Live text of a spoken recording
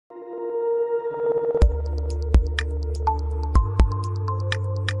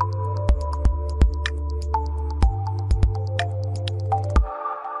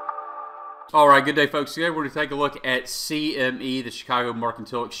All right, good day, folks. Today we're going to take a look at CME, the Chicago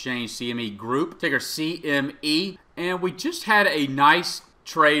Mercantile Exchange CME Group, ticker CME. And we just had a nice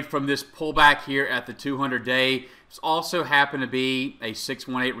trade from this pullback here at the 200-day. This also happened to be a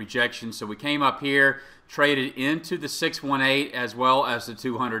 618 rejection. So we came up here, traded into the 618 as well as the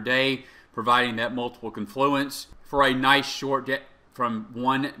 200-day, providing that multiple confluence for a nice short from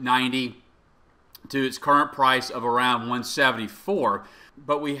 190 to its current price of around 174.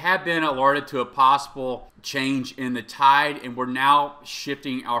 But we have been alerted to a possible change in the tide, and we're now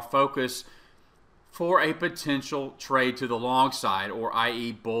shifting our focus for a potential trade to the long side, or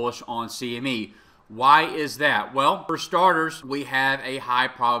i.e. bullish on CME. Why is that? Well, for starters, we have a high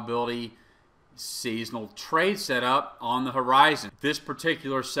probability seasonal trade setup on the horizon. This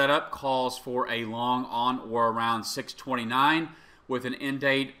particular setup calls for a long on or around 629 with an end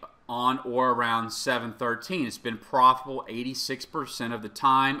date on or around 713. It's been profitable 86% of the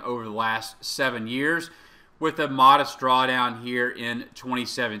time over the last 7 years, with a modest drawdown here in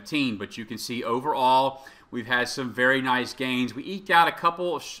 2017. But you can see overall we've had some very nice gains. We eked out a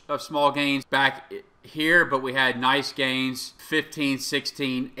couple of small gains back here, but we had nice gains 15,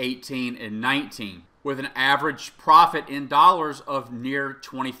 16, 18, and 19, with an average profit in dollars of near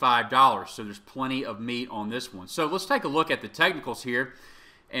 $25. So there's plenty of meat on this one. So let's take a look at the technicals here.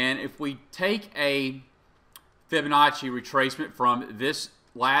 And if we take a Fibonacci retracement from this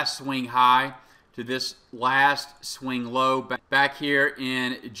last swing high to this last swing low back here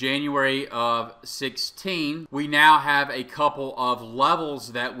in January of 16, we now have a couple of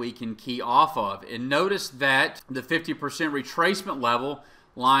levels that we can key off of. And notice that the 50% retracement level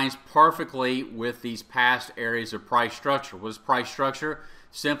lines perfectly with these past areas of price structure. What is price structure?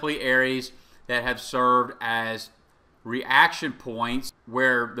 Simply areas that have served as reaction points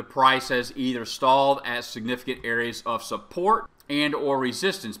where the price has either stalled at significant areas of support and or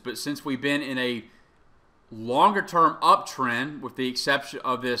resistance. But since we've been in a longer term uptrend, with the exception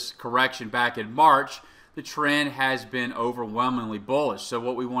of this correction back in March, the trend has been overwhelmingly bullish. So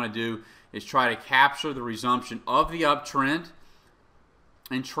what we want to do is try to capture the resumption of the uptrend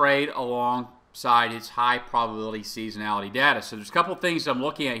and trade alongside its high probability seasonality data. So there's a couple things I'm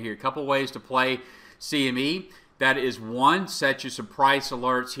looking at here, a couple ways to play CME. That is, one, set you some price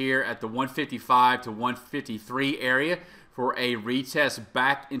alerts here at the 155 to 153 area for a retest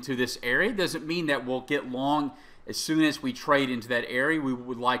back into this area. Doesn't mean that we'll get long as soon as we trade into that area. We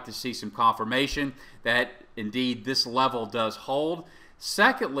would like to see some confirmation that indeed this level does hold.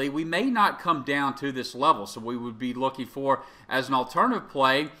 Secondly, we may not come down to this level, so we would be looking for, as an alternative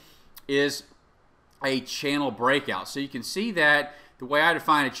play, is a channel breakout. So you can see that the way I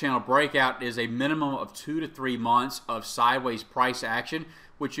define a channel breakout is a minimum of 2 to 3 months of sideways price action,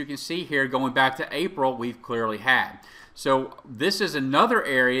 which you can see here going back to April we've clearly had. So this is another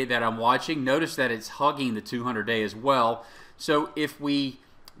area that I'm watching. Notice that it's hugging the 200-day as well. So if we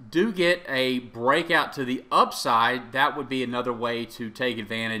do get a breakout to the upside, that would be another way to take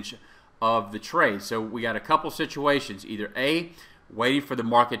advantage of the trade. So we got a couple situations. Either A, waiting for the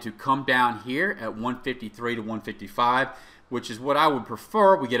market to come down here at 153 to 155, which is what I would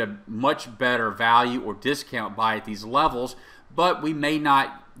prefer. We get a much better value or discount buy at these levels, but we may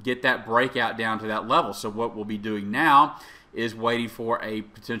not get that breakout down to that level. So what we'll be doing now is waiting for a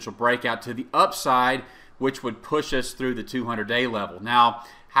potential breakout to the upside, which would push us through the 200-day level. Now,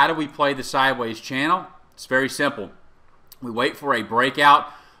 how do we play the sideways channel? It's very simple. We wait for a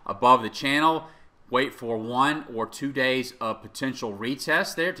breakout above the channel, wait for 1 or 2 days of potential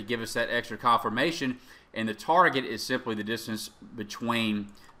retest there to give us that extra confirmation, and the target is simply the distance between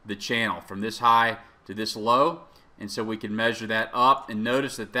the channel from this high to this low. And so we can measure that up, and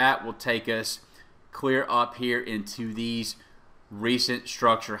notice that that will take us clear up here into these recent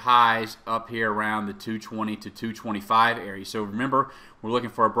structure highs up here around the 220 to 225 area. So remember, we're looking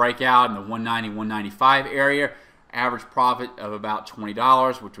for a breakout in the 190, 195 area, average profit of about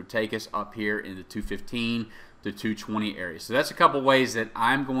 $20, which would take us up here in the 215 to 220 area. So that's a couple ways that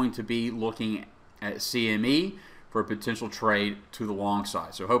I'm going to be looking at CME for a potential trade to the long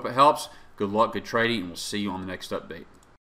side. So hope it helps. Good luck, good trading, and we'll see you on the next update.